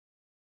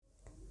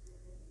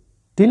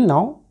Till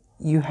now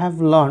you have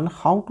learned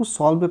how to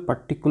solve a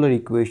particular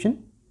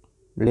equation,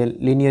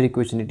 linear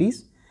equation it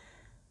is.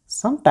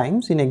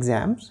 Sometimes in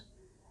exams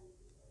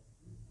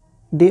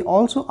they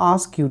also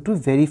ask you to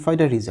verify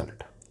the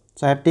result.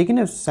 So I have taken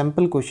a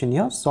sample question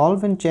here: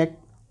 solve and check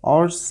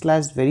or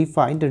slash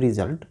verify the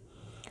result.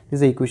 This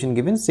is the equation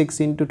given: 6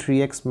 into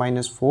 3x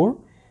minus 4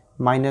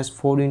 minus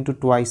 4 into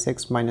twice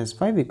x minus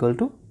 5 equal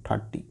to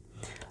 30.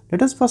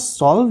 Let us first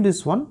solve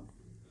this one,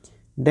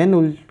 then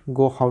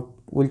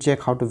we'll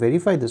check how to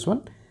verify this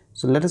one.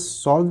 So let us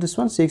solve this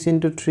one. 6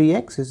 into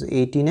 3x is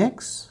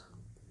 18x,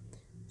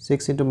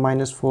 6 into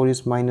minus 4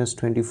 is minus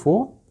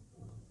 24,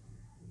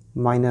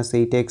 minus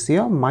 8x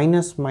here,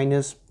 minus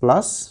minus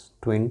plus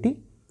 20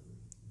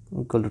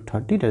 equal to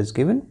 30, that is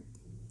given.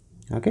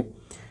 Okay,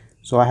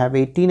 so I have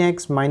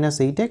 18x minus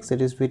 8x,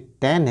 that is with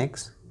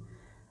 10x,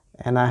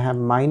 and I have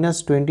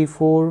minus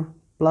 24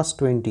 plus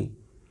 20.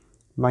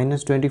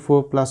 Minus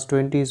 24 plus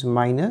 20 is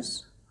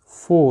minus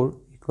 4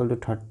 equal to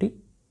 30.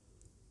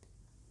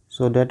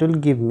 So that will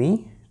give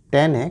me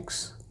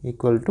 10x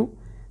equal to,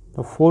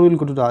 the 4 will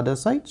go to the other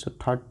side, so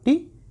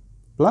 30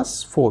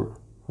 plus 4.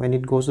 When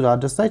it goes to the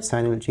other side,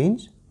 sign will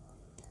change.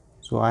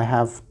 So I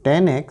have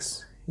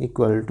 10x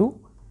equal to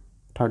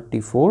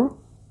 34.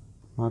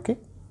 Okay,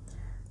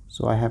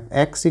 so I have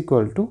x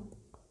equal to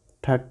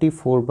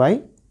 34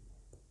 by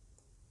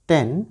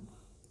 10.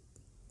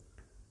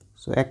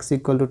 So x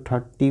equal to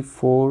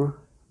 34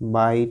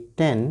 by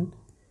 10.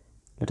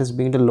 Let us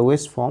bring the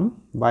lowest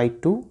form: by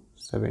 2,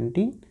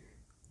 17,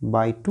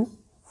 by 2,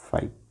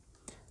 5.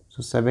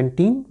 So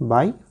 17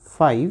 by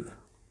 5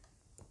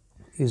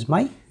 is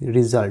my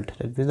result,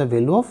 that is the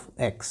value of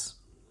x.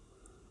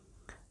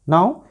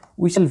 Now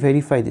we shall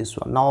verify this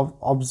one. Now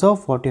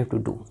observe what you have to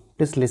do.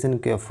 Please listen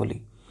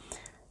carefully.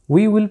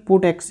 We will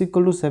put x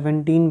equal to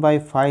 17 by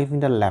 5 in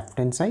the left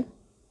hand side,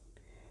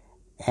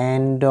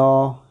 and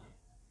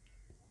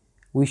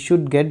we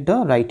should get the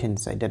right hand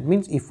side. That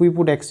means if we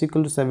put x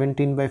equal to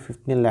 17 by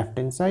 15 in left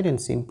hand side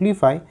and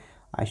simplify,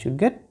 I should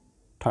get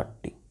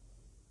 30.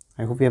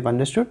 I hope you have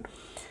understood.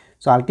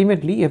 So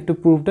ultimately you have to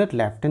prove that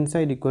left hand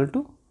side equal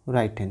to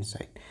right hand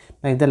side.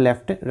 Now if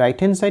the right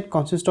hand side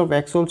consists of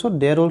x also,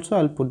 there also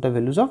I will put the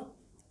values of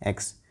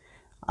x.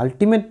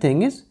 Ultimate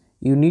thing is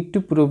you need to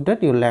prove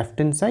that your left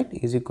hand side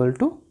is equal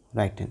to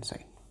right hand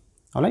side.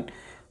 Alright,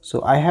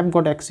 so I have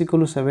got x equal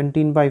to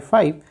 17 by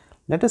 5.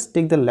 Let us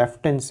take the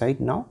left hand side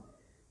now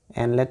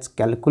and let's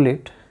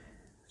calculate.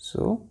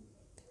 So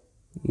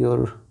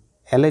your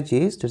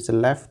LHS, that's the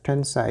left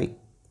hand side,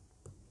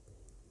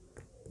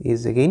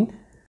 is again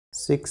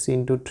 6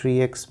 into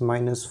 3x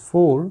minus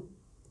 4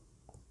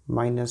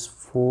 minus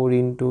 4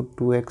 into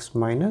 2x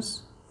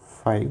minus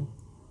 5.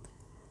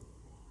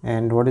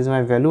 And what is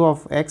my value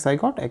of x? I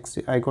got x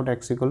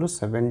equal to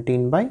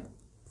 17 by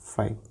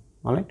 5.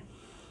 All right,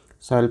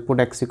 so I'll put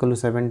x equal to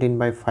 17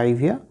 by 5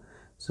 here.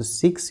 So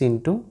 6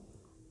 into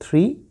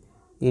 3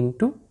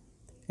 into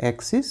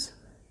x is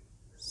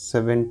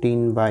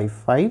 17 by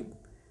 5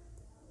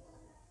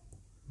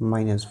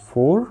 minus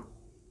 4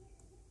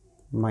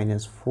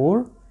 minus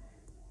 4,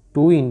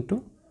 2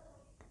 into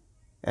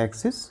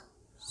x is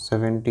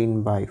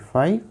 17 by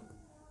 5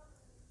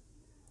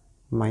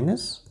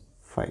 minus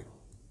 5.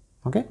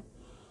 Okay,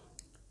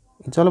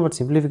 it's all about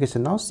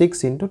simplification now.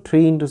 6 into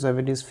 3 into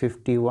 7 is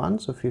 51,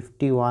 so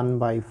 51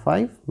 by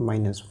 5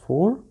 minus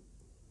 4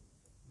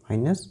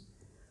 minus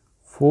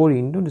 4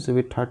 into, this will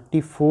be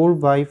 34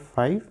 by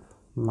 5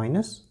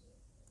 minus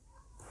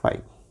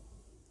 5.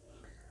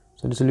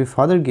 So this will be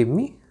further give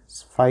me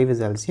 5 is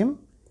LCM,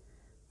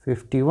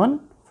 51,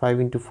 5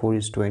 into 4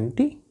 is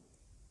 20.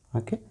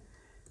 Okay,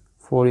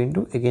 4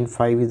 into, again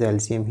 5 is the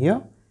LCM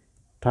here,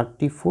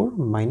 34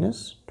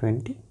 minus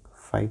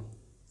 25.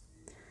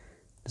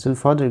 This will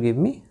further give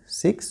me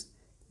 6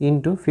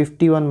 into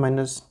 51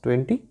 minus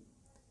 20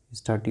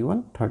 is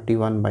 31,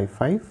 31 by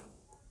 5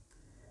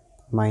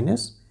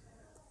 minus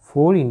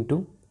 4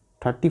 into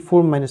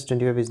 34 minus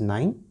 25 is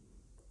 9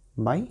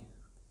 by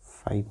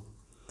 5.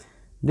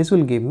 This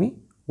will give me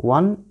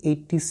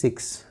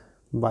 186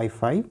 by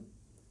 5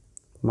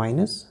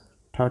 minus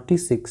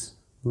 36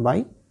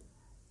 by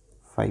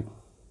 5.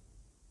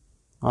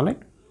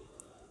 Alright,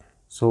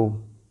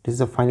 so this is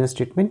the final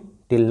statement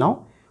till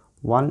now.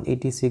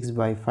 186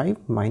 by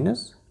 5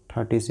 minus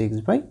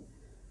 36 by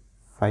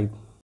 5.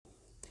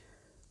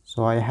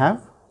 So I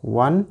have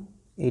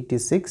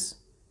 186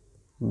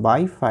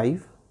 by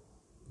 5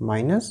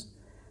 minus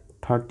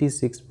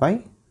 36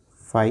 by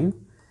 5.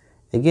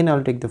 Again I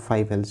will take the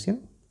 5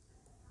 LCM.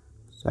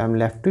 So I am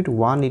left with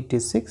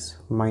 186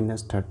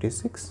 minus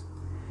 36.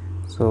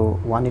 So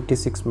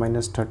 186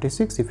 minus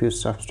 36, if you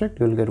subtract,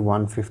 you will get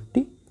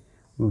 150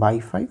 by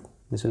 5.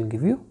 This will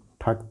give you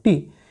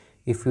 30.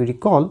 If you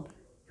recall,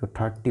 your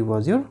 30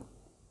 was your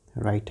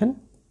right hand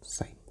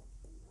side.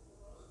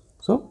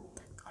 So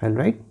I will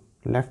write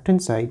left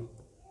hand side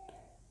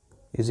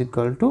is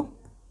equal to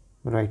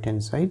right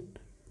hand side,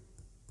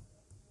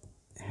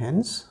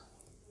 hence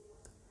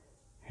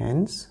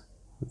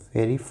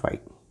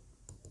verified.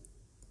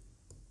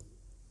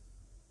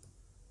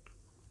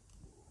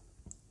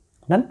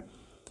 Done?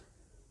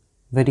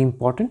 Very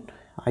important,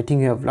 I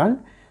think you have learned.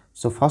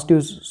 So first you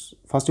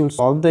will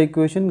solve the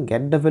equation,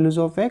 get the values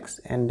of x,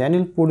 and then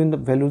you'll put in the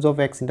values of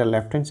x in the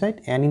left hand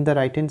side and in the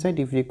right hand side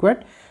if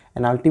required,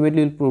 and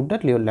ultimately you'll prove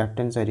that your left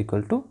hand side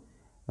equal to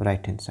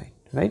right hand side,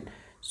 right?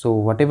 So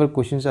whatever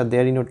questions are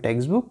there in your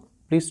textbook,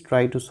 please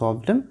try to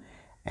solve them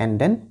and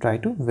then try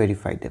to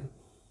verify them.